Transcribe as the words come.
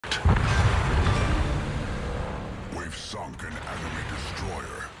We've sunk an enemy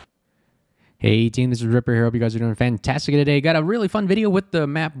destroyer. Hey team, this is Ripper here. Hope you guys are doing fantastic today. Got a really fun video with the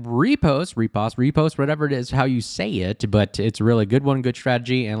map Riposte, whatever it is, how you say it, but it's a really good one, good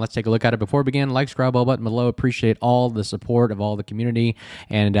strategy, and let's take a look at it. Before we begin, like, subscribe, bell button below. Appreciate all the support of all the community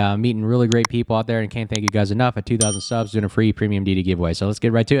and meeting really great people out there, and can't thank you guys enough. At 2,000 subs, doing a free premium DD giveaway. So let's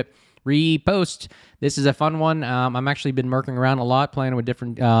get right to it. Riposte. This is a fun one. I'm actually been murking around a lot, playing with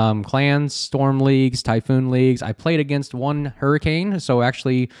different clans, storm leagues, typhoon leagues. I played against one hurricane, so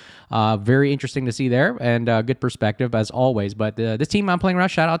actually very interesting to see there, and good perspective as always. But this team I'm playing around,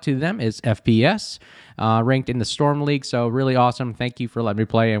 shout out to them, is FPS, ranked in the storm league. So really awesome. Thank you for letting me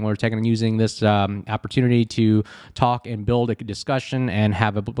play, and we're using this opportunity to talk and build a discussion and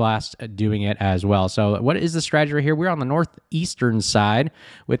have a blast doing it as well. So what is the strategy right here? We're on the northeastern side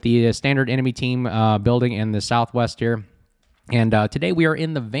with the standard enemy team building in the southwest here. And today we are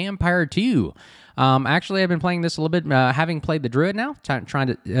in the Vampire 2. Actually, I've been playing this a little bit, having played the Druid now, time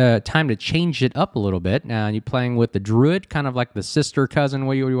to change it up a little bit. Now, you're playing with the Druid, kind of like the sister cousin,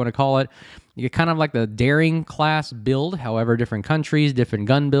 what you want to call it. You get kind of like the Daring class build, however, different countries, different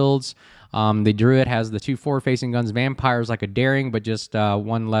gun builds. The Druid has the two forward-facing guns. Vampire's like a Daring, but just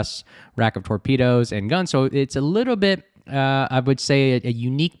one less rack of torpedoes and guns. So it's a little bit, I would say, a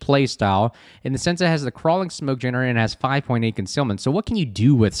unique play style in the sense it has the crawling smoke generator and has 5.8 concealment. So what can you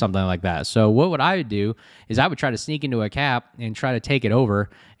do with something like that? So what would I do is I would try to sneak into a cap and try to take it over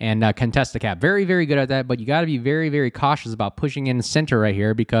and contest the cap. Very, very good at that, but you got to be very, very cautious about pushing in the center right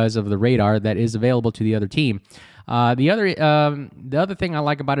here because of the radar that is available to the other team. The other thing I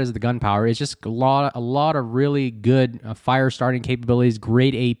like about it is the gunpowder. It's just a lot of really good fire starting capabilities,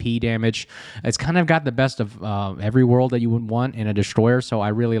 great AP damage. It's kind of got the best of every world that you would want in a destroyer, so I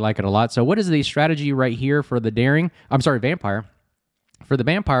really like it a lot. So what is the strategy right here for the Vampire? For the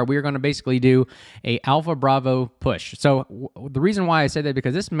Vampire, we are going to basically do a Alpha Bravo push. So the reason why I say that,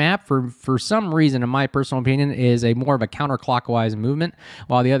 because this map, for some reason, in my personal opinion, is a more of a counterclockwise movement,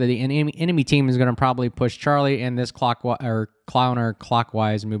 while the enemy team is going to probably push Charlie in this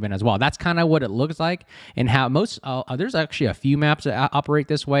counterclockwise movement as well. That's kind of what it looks like, and how most there's actually a few maps that operate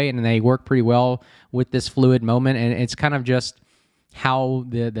this way, and they work pretty well with this fluid moment, and it's kind of just how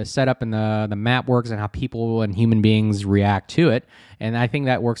the setup and the map works and how people and human beings react to it. And I think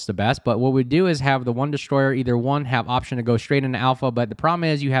that works the best. But what we do is have the one destroyer, either one have option to go straight into Alpha, but the problem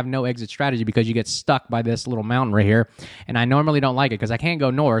is you have no exit strategy because you get stuck by this little mountain right here. And I normally don't like it because I can't go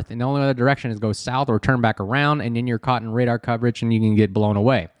north, and the only other direction is go south or turn back around, and then you're caught in radar coverage and you can get blown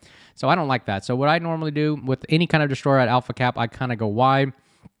away. So I don't like that. So what I normally do with any kind of destroyer at Alpha Cap, I kind of go wide,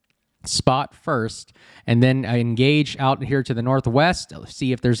 spot first, and then engage out here to the northwest,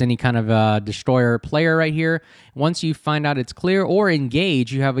 see if there's any kind of destroyer player right here. Once you find out it's clear, or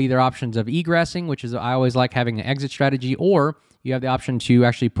engage, you have either options of egressing, which is, I always like having an exit strategy, or you have the option to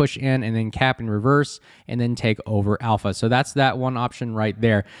actually push in and then cap in reverse and then take over Alpha. So that's that one option right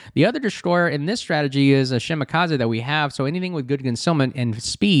there. The other destroyer in this strategy is a Shimakaze that we have, so anything with good concealment and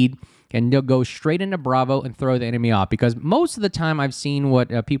speed can go straight into Bravo and throw the enemy off. Because most of the time I've seen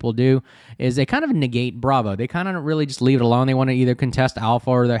what people do is they kind of negate Bravo. They kind of really just leave it alone. They want to either contest Alpha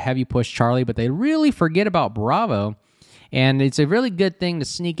or they heavy push Charlie, but they really forget about Bravo. And it's a really good thing to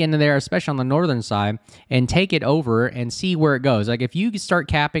sneak into there, especially on the northern side, and take it over and see where it goes. Like if you start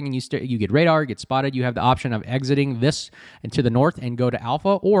capping and you get radar, get spotted, you have the option of exiting this to the north and go to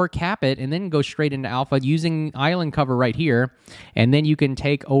Alpha, or cap it and then go straight into Alpha using island cover right here, and then you can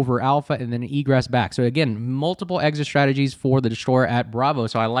take over Alpha and then egress back. So again, multiple exit strategies for the destroyer at Bravo.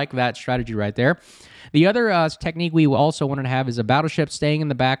 So I like that strategy right there. The other technique we also wanted to have is a battleship staying in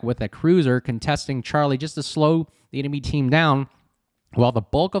the back with a cruiser contesting Charlie, just to slow the enemy team down, while the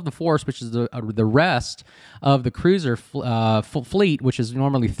bulk of the force, which is the rest of the cruiser fleet, which is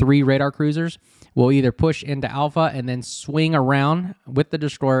normally 3 radar cruisers, will either push into Alpha and then swing around with the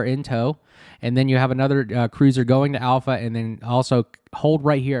destroyer in tow, and then you have another cruiser going to Alpha and then also hold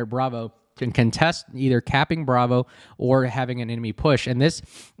right here at Bravo and contest either capping Bravo or having an enemy push. And this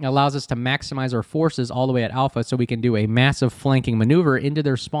allows us to maximize our forces all the way at Alpha, so we can do a massive flanking maneuver into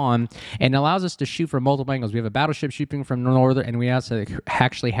their spawn, and allows us to shoot from multiple angles. We have a battleship shooting from northern, and we also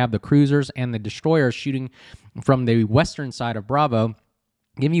actually have the cruisers and the destroyers shooting from the western side of Bravo,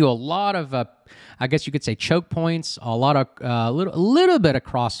 giving you a lot of, I guess you could say, choke points, a lot of, a little bit of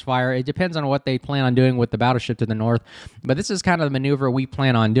crossfire. It depends on what they plan on doing with the battleship to the north. But this is kind of the maneuver we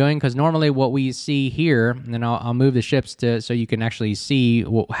plan on doing, because normally what we see here, and I'll move the ships so you can actually see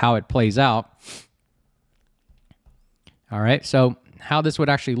how it plays out. All right, so how this would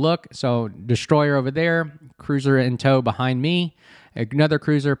actually look. So destroyer over there, cruiser in tow behind me. another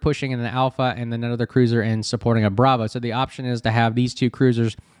cruiser pushing in the Alpha, and then another cruiser and supporting a Bravo. So the option is to have these 2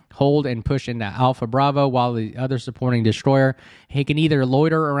 cruisers hold and push into Alpha Bravo while the other supporting destroyer, he can either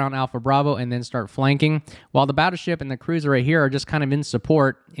loiter around Alpha Bravo and then start flanking, while the battleship and the cruiser right here are just kind of in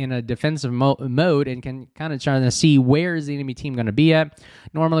support in a defensive mode and can kind of try to see where is the enemy team going to be at.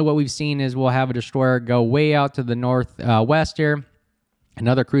 Normally what we've seen is we'll have a destroyer go way out to the northwest here.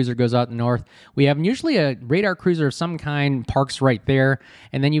 Another cruiser goes out north. We have usually a radar cruiser of some kind parks right there.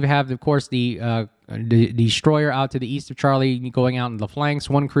 And then you have, of course, the destroyer out to the east of Charlie going out in the flanks.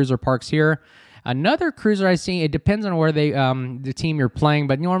 One cruiser parks here. Another cruiser I see, it depends on where they the team you're playing,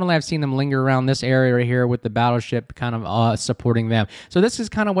 but normally I've seen them linger around this area right here with the battleship kind of supporting them. So this is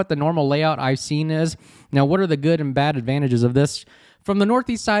kind of what the normal layout I've seen is. Now, what are the good and bad advantages of this? From the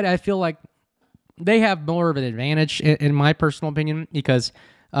northeast side, I feel like they have more of an advantage, in my personal opinion, because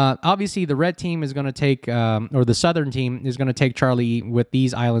obviously the red team is going to take, or the southern team is going to take Charlie with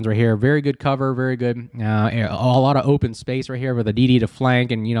these islands right here. Very good cover, very good, a lot of open space right here with a DD to flank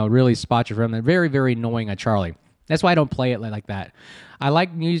and, really spot you from. They're very, very annoying at Charlie. That's why I don't play it like that. I like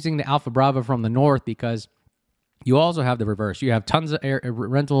using the Alpha Bravo from the north because you also have the reverse. You have tons of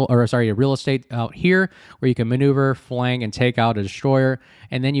real estate out here where you can maneuver, flank, and take out a destroyer.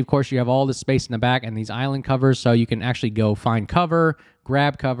 And then, of course, you have all the space in the back and these island covers, so you can actually go find cover,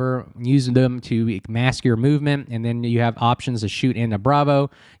 grab cover, use them to mask your movement. And then you have options to shoot into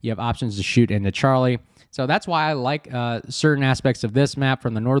Bravo. You have options to shoot into Charlie. So that's why I like certain aspects of this map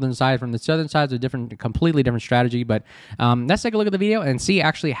from the northern side. From the southern side, it's a completely different strategy. But let's take a look at the video and see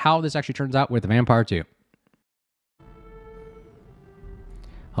actually how this actually turns out with the Vampire 2.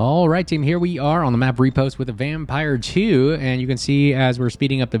 All right, team, here we are on the map Riposte with the Vampire 2, and you can see as we're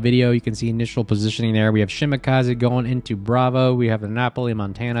speeding up the video, you can see initial positioning there. We have Shimakaze going into Bravo. We have the Napoli,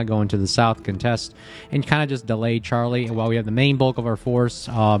 Montana going to the south contest and kind of just delay Charlie, while we have the main bulk of our force,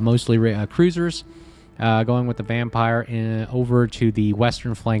 mostly cruisers, going with the Vampire over to the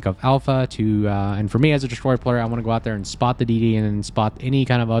western flank of Alpha. And for me as a destroyer player, I want to go out there and spot the DD and then spot any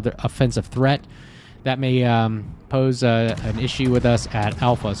kind of other offensive threat that may pose an issue with us at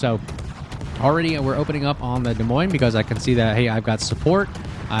Alpha. So already we're opening up on the Des Moines because I can see that, hey, I've got support,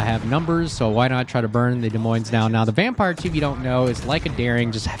 I have numbers, so why not try to burn the Des Moines down? Now, the Vampire 2, if you don't know, is like a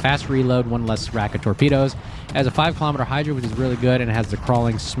Daring, just fast reload, one less rack of torpedoes. It has a 5-kilometer Hydra, which is really good, and it has the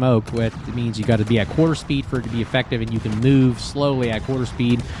crawling smoke, which means you got to be at quarter speed for it to be effective, and you can move slowly at quarter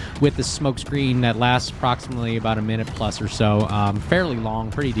speed with the smoke screen that lasts approximately about a minute plus or so. Fairly long,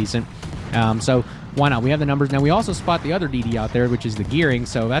 pretty decent. So why not? We have the numbers. Now, we also spot the other DD out there, which is the Gearing,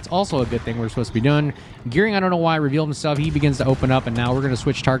 so that's also a good thing we're supposed to be doing. Gearing, I don't know why, revealed himself. He begins to open up, and now we're going to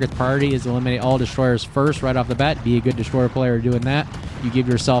switch targets. Priority is eliminate all destroyers first right off the bat. Be a good destroyer player doing that. You give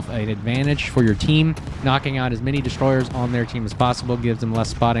yourself an advantage for your team. Knocking out as many destroyers on their team as possible gives them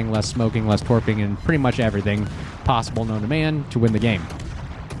less spotting, less smoking, less torping, and pretty much everything possible known to man to win the game.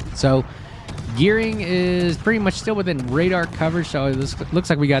 So Gearing is pretty much still within radar coverage, so this looks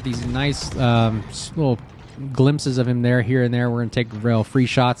like we got these nice little glimpses of him there, here and there. We're going to take real free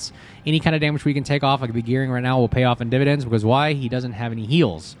shots. Any kind of damage we can take off, like the Gearing right now, will pay off in dividends, because why? He doesn't have any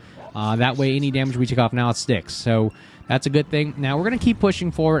heals. That way, any damage we take off now, it sticks. So that's a good thing. Now, we're going to keep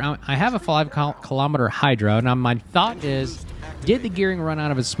pushing forward. I have a 5-kilometer Hydra. Now, my thought is, did the Gearing run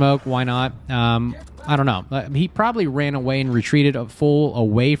out of his smoke? Why not? I don't know. He probably ran away and retreated full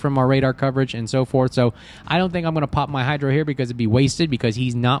away from our radar coverage and so forth. So I don't think I'm going to pop my Hydra here because it'd be wasted, because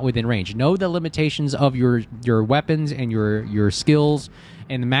he's not within range. Know the limitations of your weapons and your skills,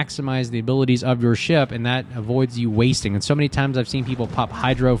 and maximize the abilities of your ship, and that avoids you wasting. And so many times I've seen people pop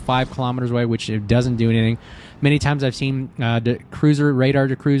Hydro 5 kilometers away, which it doesn't do anything. Many times I've seen radar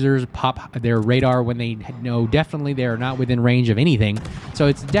to cruisers pop their radar when they know definitely they are not within range of anything. So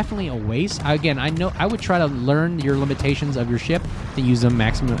it's definitely a waste. Again, I know I would try to learn your limitations of your ship to use them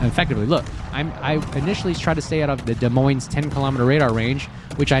maximum effectively. Look, I initially tried to stay out of the Des Moines 10-kilometer radar range,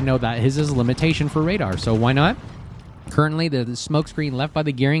 which I know that his is a limitation for radar. So why not? Currently, the smoke screen left by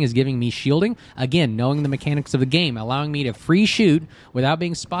the Gearing is giving me shielding. Again, knowing the mechanics of the game, allowing me to free shoot without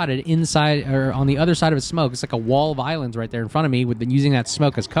being spotted inside or on the other side of a smoke. It's like a wall of islands right there in front of me, with using that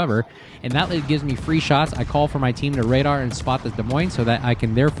smoke as cover. And that gives me free shots. I call for my team to radar and spot the Des Moines so that I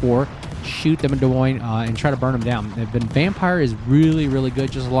can therefore shoot them in Des Moines and try to burn them down. The Vampire is really, really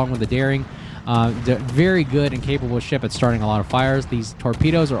good, just along with the Daring. Very good and capable ship at starting a lot of fires. These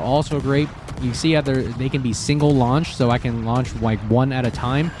torpedoes are also great. You see how they can be single launch, so I can launch like one at a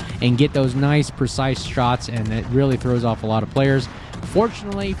time and get those nice precise shots, and it really throws off a lot of players.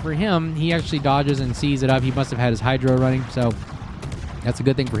 Fortunately for him, he actually dodges and sees it up. He must have had his Hydro running, so that's a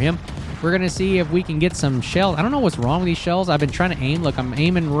good thing for him. We're going to see if we can get some shells. I don't know what's wrong with these shells. I've been trying to aim. Look, I'm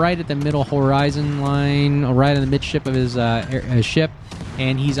aiming right at the middle horizon line, right in the midship of his ship,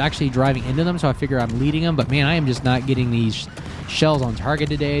 and he's actually driving into them, so I figure I'm leading him. But, man, I am just not getting these shells on target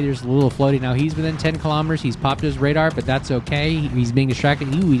today. There's a little floating. Now, he's within 10 kilometers. He's popped his radar, but that's okay. He's being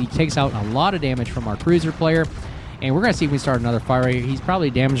distracted. Ooh, he takes out a lot of damage from our cruiser player. And we're going to see if we start another fire right here. He's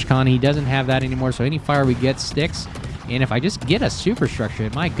probably damage con. He doesn't have that anymore, so any fire we get sticks. And if I just get a superstructure,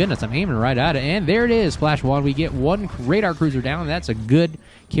 my goodness, I'm aiming right at it. And there it is, Flash 1. We get one radar cruiser down. That's a good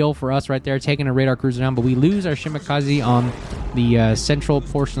kill for us right there, taking a radar cruiser down. But we lose our Shimakaze on the central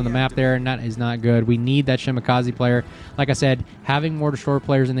portion of the map there, and that is not good. We need that Shimakaze player. Like I said, having more destroyer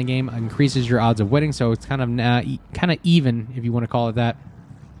players in the game increases your odds of winning, so it's kind of even, if you want to call it that,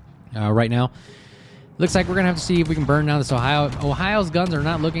 right now. Looks like we're going to have to see if we can burn down this Ohio. Ohio's guns are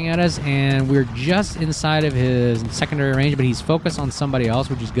not looking at us, and we're just inside of his secondary range, but he's focused on somebody else,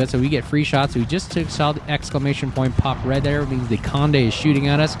 which is good. So we get free shots. So we just saw the exclamation point pop red there. It means the Conde is shooting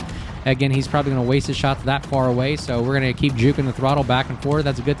at us. Again, he's probably going to waste his shots that far away, so we're going to keep juking the throttle back and forth.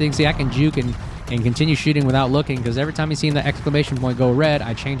 That's a good thing. See, I can juke and continue shooting without looking, because every time you see the exclamation point go red,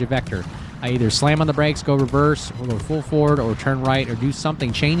 I change a vector. I either slam on the brakes, go reverse, or go full forward, or turn right, or do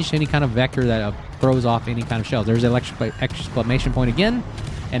something. Change any kind of vector that throws off any kind of shells. There's an exclamation point again,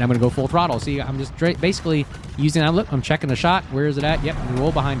 and I'm going to go full throttle. See, I'm just basically using that. Look, I'm checking the shot. Where is it at? Yep,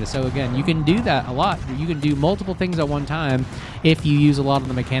 roll behind us. So again, you can do that a lot. You can do multiple things at one time if you use a lot of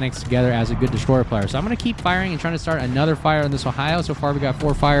the mechanics together as a good destroyer player. So I'm going to keep firing and trying to start another fire in this Ohio. So far, we got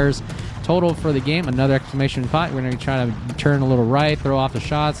 4 fires total for the game. Another exclamation point. We're going to try to turn a little right, throw off the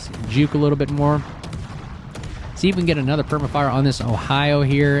shots, juke a little bit more. See if we can get another permafire on this Ohio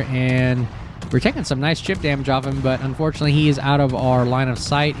here, and we're taking some nice chip damage off him, but unfortunately he is out of our line of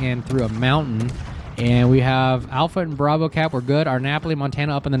sight and through a mountain. And we have Alpha and Bravo Cap. We're good. Our Napoli,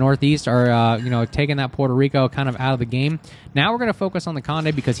 Montana up in the northeast are, taking that Puerto Rico kind of out of the game. Now we're going to focus on the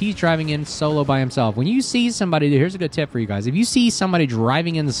Conde because he's driving in solo by himself. When you see somebody, here's a good tip for you guys. If you see somebody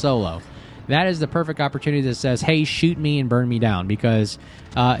driving in solo, that is the perfect opportunity that says, hey, shoot me and burn me down, because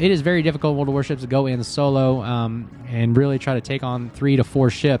it is very difficult in World of Warships to go in solo and really try to take on 3 to 4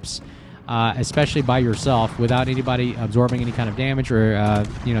 ships, especially by yourself, without anybody absorbing any kind of damage or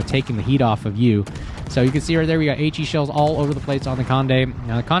taking the heat off of you. So you can see right there, we got HE shells all over the place on the Conde.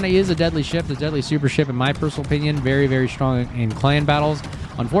 Now, the Conde is a deadly ship, a deadly super ship, in my personal opinion. Very, very strong in clan battles.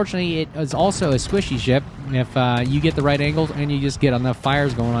 Unfortunately, it is also a squishy ship. If you get the right angles and you just get enough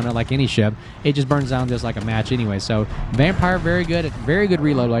fires going on it, like any ship, it just burns down just like a match anyway. So Vampire, very good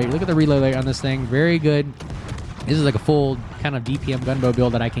reload rate. Look at the reload rate on this thing, very good. This is like a full kind of DPM gunboat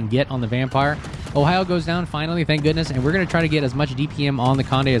build that I can get on the Vampire. Ohio goes down finally, thank goodness, and we're going to try to get as much DPM on the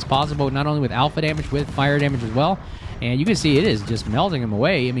Conde as possible, not only with alpha damage, with fire damage as well. And you can see it is just melting him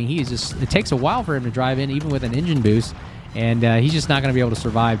away. I mean, it takes a while for him to drive in, even with an engine boost. And he's just not going to be able to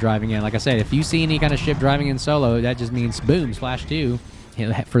survive driving in. Like I said, if you see any kind of ship driving in solo, that just means boom, splash 2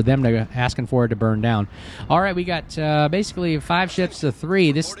 for them to asking for it to burn down. All right, we got basically 5 ships to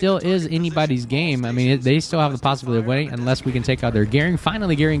 3. This still is anybody's game. I mean, they still have the possibility of winning unless we can take out their gearing.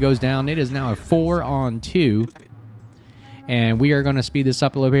 Finally, gearing goes down. It is now a 4-on-2. And we are going to speed this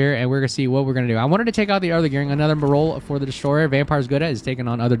up a little bit here, and we're going to see what we're going to do. I wanted to take out the other gearing, another role for the destroyer. Vampire's good at is taking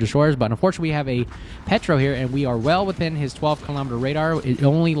on other destroyers, but unfortunately we have a Petro here, and we are well within his 12-kilometer radar. It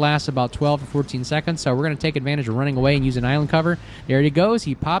only lasts about 12 to 14 seconds, so we're going to take advantage of running away and use an island cover. There he goes.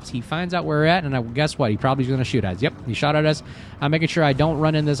 He pops. He finds out where we're at, and guess what? He probably is going to shoot at us. Yep, he shot at us. I'm making sure I don't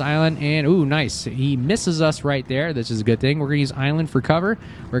run in this island, and ooh, nice. He misses us right there. This is a good thing. We're going to use island for cover.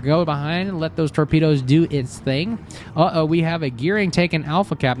 We're going to go behind and let those torpedoes do its thing. We have a gearing taking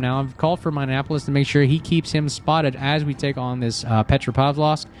Alpha Cap now. I've called for my Annapolis to make sure he keeps him spotted as we take on this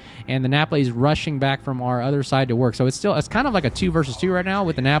Petropavlovsk, and the Napoli is rushing back from our other side to work. So it's kind of like a 2 versus 2 right now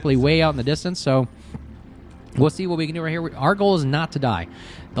with the Napoli way out in the distance. So we'll see what we can do right here. Our goal is not to die.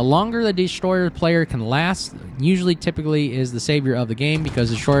 The longer the destroyer player can last, typically is the savior of the game, because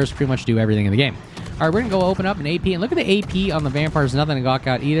destroyers pretty much do everything in the game. All right, we're going to go open up an AP, and look at the AP on the Vampires. Nothing to gawk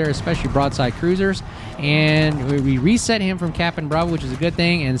out either, especially broadside cruisers. And we reset him from Captain Bravo, which is a good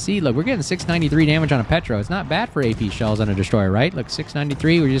thing. And see, look, we're getting 693 damage on a Petro. It's not bad for AP shells on a destroyer, right? Look,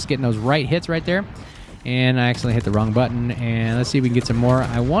 693. We're just getting those right hits right there. And I accidentally hit the wrong button. And let's see if we can get some more.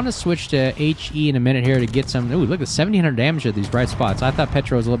 I want to switch to HE in a minute here to get some. Ooh, look at 1,700 damage at these bright spots. I thought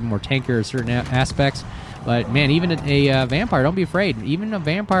Petro was a little bit more tankier in certain aspects. But, man, even a Vampire, don't be afraid. Even a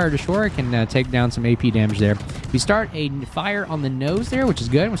Vampire destroyer can take down some AP damage there. We start a fire on the nose there, which is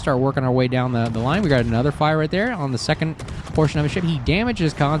good. We'll start working our way down the line. We got another fire right there on the second portion of the ship. He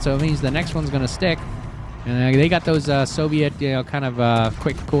damages con, so it means the next one's going to stick. And they got those Soviet, kind of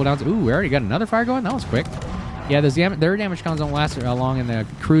quick cooldowns. Ooh, we already got another fire going? That was quick. Yeah, their damage cones don't last long, and the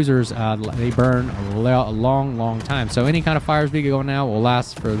cruisers, they burn a long time. So any kind of fires we get going now will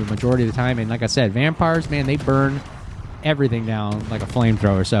last for the majority of the time. And like I said, vampires, man, they burn everything down like a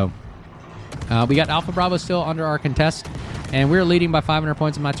flamethrower. So we got Alpha Bravo still under our contest, and we're leading by 500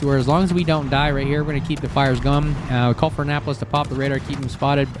 points. I'm not too worried. As long as we don't die right here, we're going to keep the fires going. We call for Annapolis to pop the radar, keep him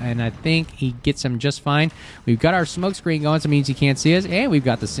spotted, and I think he gets him just fine. We've got our smoke screen going, so it means he can't see us, and we've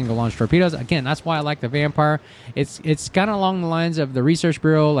got the single launch torpedoes. Again, that's why I like the Vampire. It's kind of along the lines of the Research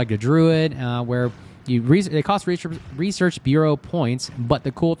Bureau, like the Druid, where it costs research bureau points, but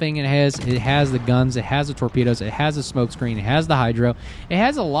the cool thing it has the guns, it has the torpedoes, it has the smoke screen, it has the hydro, it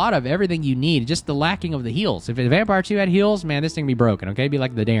has a lot of everything you need. Just the lacking of the heals. If the Vampire 2 had heals, man, this thing would be broken. Okay, it'd be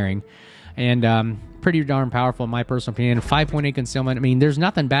like the Daring, and pretty darn powerful in my personal opinion. 5.8 concealment. I mean, there's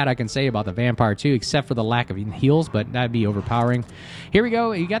nothing bad I can say about the Vampire 2 except for the lack of heals, but that'd be overpowering. Here we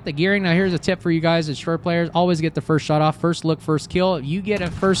go. You got the gearing. Now here's a tip for you guys as short players. Always get the first shot off. First look, first kill. If you get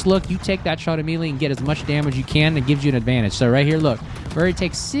a first look, you take that shot immediately and get as much damage you can. It gives you an advantage. So right here, look. We already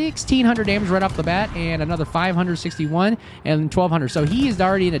take 1,600 damage right off the bat and another 561 and 1,200. So he is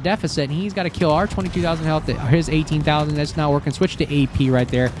already in a deficit, and he's got to kill our 22,000 health, his 18,000. That's not working. Switch to AP right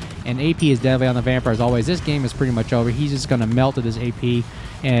there, and AP is deadly on the Vampire as always. This game is pretty much over. He's just going to melt at his AP,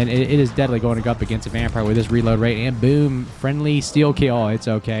 and it is deadly going up against a Vampire with this reload rate, and boom, friendly steal kill. It's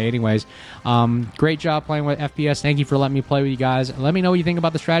okay. Anyways, great job playing with FPS. Thank you for letting me play with you guys. Let me know what you think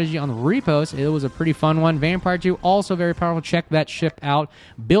about the strategy on the Riposte. It was a pretty fun one. Vampire 2, also very powerful. Check that ship out.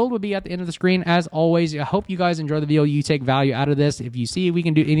 Build will be at the end of the screen as always. I hope you guys enjoy the video. You take value out of this. If you see we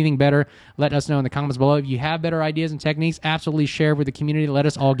can do anything better, let us know in the comments below. If you have better ideas and techniques, absolutely share with the community. Let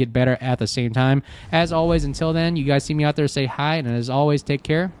us all get better at the same time. As always, until then, you guys see me out there, say hi, and as always, take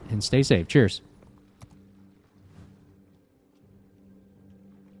care and stay safe. Cheers.